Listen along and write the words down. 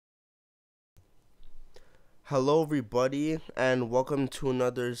Hello everybody and welcome to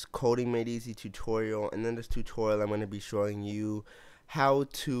another coding made easy tutorial. And in this tutorial I'm going to be showing you how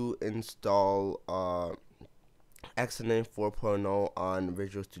to install Xna 4.0 on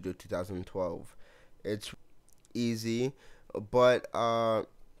Visual Studio 2012. It's easy, but I'm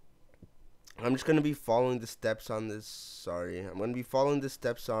just going to be following the steps on this. I'm going to be following the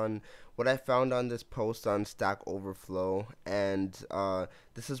steps on what I found on this post on Stack Overflow, and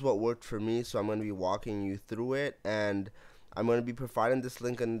this is what worked for me. So I'm going to be walking you through it, and I'm going to be providing this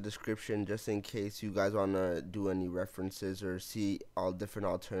link in the description just in case you guys want to do any references or see all different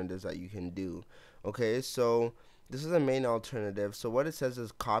alternatives that you can do. Okay, so this is the main alternative. So what it says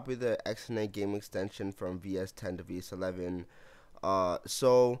is copy the Xna game extension from VS10 to VS11.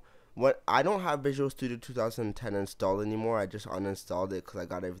 So what I don't have Visual Studio 2010 installed anymore. I just uninstalled it because I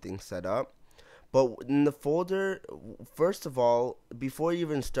got everything set up. But in the folder, first of all, before you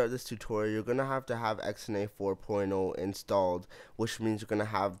even start this tutorial, you're gonna have to have Xna 4.0 installed, which means you're gonna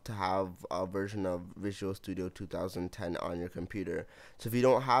have to have a version of Visual Studio 2010 on your computer. So if you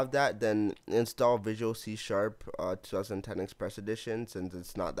don't have that, then install Visual C Sharp 2010 Express Edition, since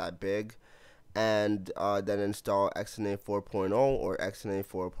it's not that big, and then install Xna 4.0 or Xna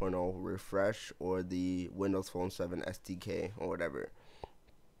 4.0 refresh or the Windows Phone 7 SDK or whatever.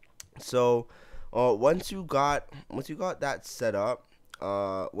 So once you got that set up,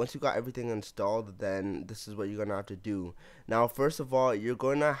 once you got everything installed, then this is what you're gonna have to do. Now, first of all, you're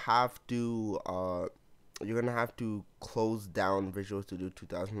gonna have to close down Visual Studio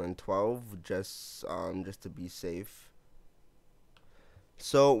 2012 just to be safe.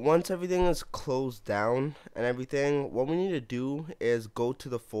 So once everything is closed down and everything, what we need to do is go to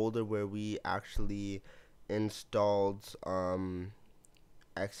the folder where we actually installed Xna,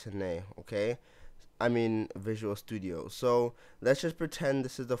 okay? I mean Visual Studio. So let's just pretend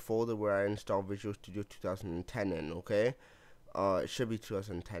this is the folder where I installed Visual Studio 2010 in, okay? It should be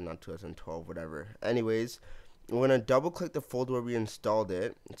 2010, not 2012, whatever. Anyways, we're gonna double click the folder where we installed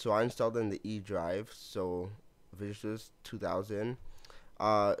it. So I installed it in the E drive, so Visual 2000.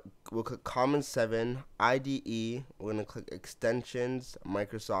 We'll click Common 7, IDE, we're going to click Extensions,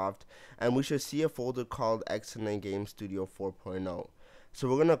 Microsoft, and we should see a folder called Xna Game Studio 4.0. So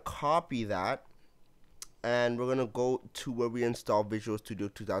we're going to copy that, and we're going to go to where we install Visual Studio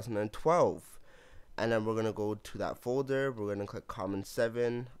 2012. And then we're going to go to that folder, we're going to click Common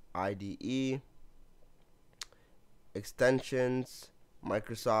 7, IDE, Extensions,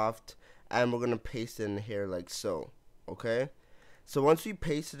 Microsoft, and we're going to paste it in here like so, okay? So once we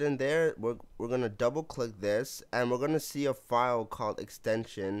paste it in there, we're going to double click this, and we're going to see a file called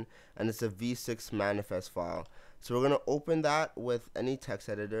extension, and it's a v6 manifest file. So we're going to open that with any text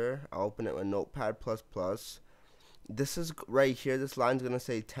editor. I'll open it with Notepad++. This is right here, this line's going to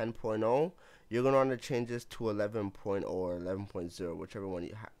say 10.0. You're going to want to change this to 11.0 or 11.0, whichever one,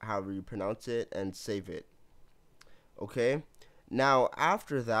 however you pronounce it, and save it. Okay? Now,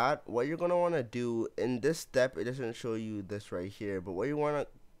 after that, what you're going to want to do in this step, it doesn't show you this right here, but what you're going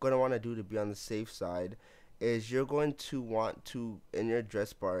to want to do to be on the safe side is you're going to want to, in your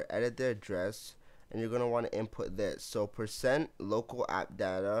address bar, edit the address, and you're going to want to input this. So %local app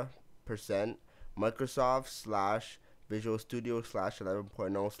data %Microsoft / Visual Studio /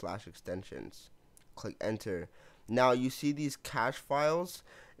 11.0 / extensions. Click enter. Now you see these cache files.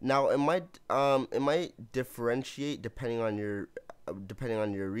 Now it might differentiate depending on your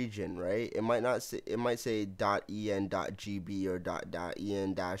region, right? It might not say, it might say .en.gb or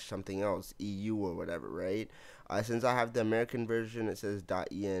 .en dash something else, EU or whatever, right? Since I have the American version, it says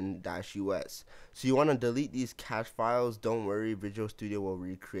 .en-us. So you want to delete these cache files. Don't worry, Visual Studio will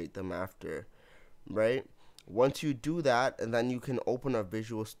recreate them after, right? Once you do that, and then you can open up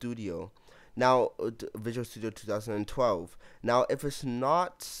Visual Studio. Now, Visual Studio 2012. Now, if it's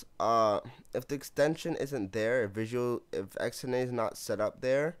not, if the extension isn't there, if Xna is not set up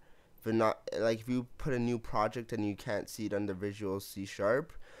there, if you put a new project and you can't see it under Visual C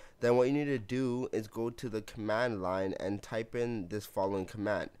Sharp, then what you need to do is go to the command line and type in this following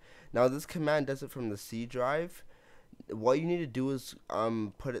command. Now, this command does it from the C drive. What you need to do is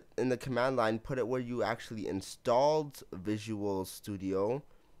put it in the command line, put it where you actually installed Visual Studio.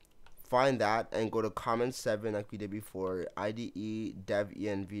 Find that and go to Common 7 like we did before, IDE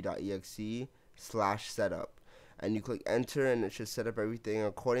dev-env.exe /setup, and you click enter, and it should set up everything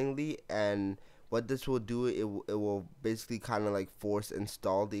accordingly. And what this will do, it will basically kind of like force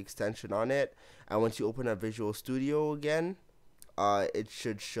install the extension on it. And once you open up Visual Studio again, it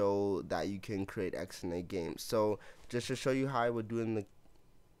should show that you can create Xna games. So just to show you how I would do in the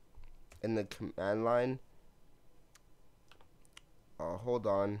command line, hold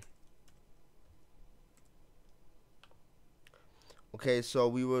on. Okay, so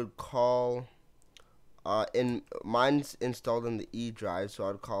we would call in mine's installed in the E drive, so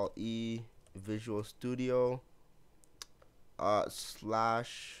I'd call E Visual Studio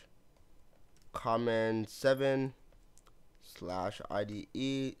slash command 7 slash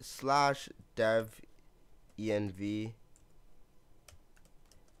IDE slash dev env,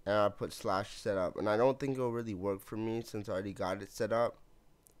 and I put slash setup. And I don't think it'll really work for me since I already got it set up.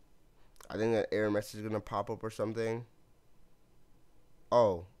 I think an error message is gonna pop up or something.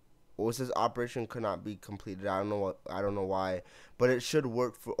 Oh, well, it says operation could not be completed. I don't know what. I don't know why, but it should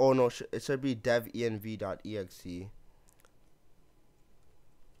work for. Oh no, it should be dev env.exe.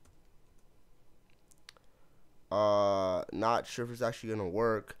 Not sure if it's actually gonna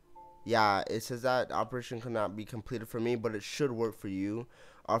work. Yeah, it says that operation cannot be completed for me, but it should work for you.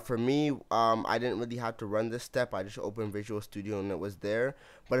 For me, I didn't really have to run this step. I just opened Visual Studio and it was there.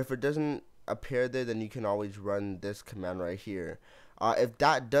 But if it doesn't appear there, then you can always run this command right here. If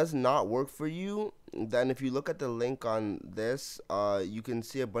that does not work for you, then if you look at the link on this, you can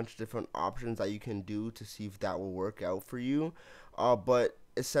see a bunch of different options that you can do to see if that will work out for you. But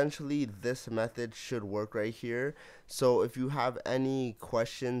essentially this method should work right here. So if you have any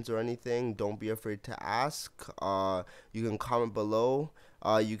questions or anything, don't be afraid to ask. You can comment below.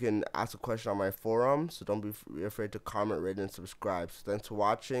 You can ask a question on my forum, so don't be afraid to comment, rate, and subscribe. So thanks for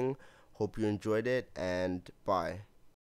watching. Hope you enjoyed it, and bye.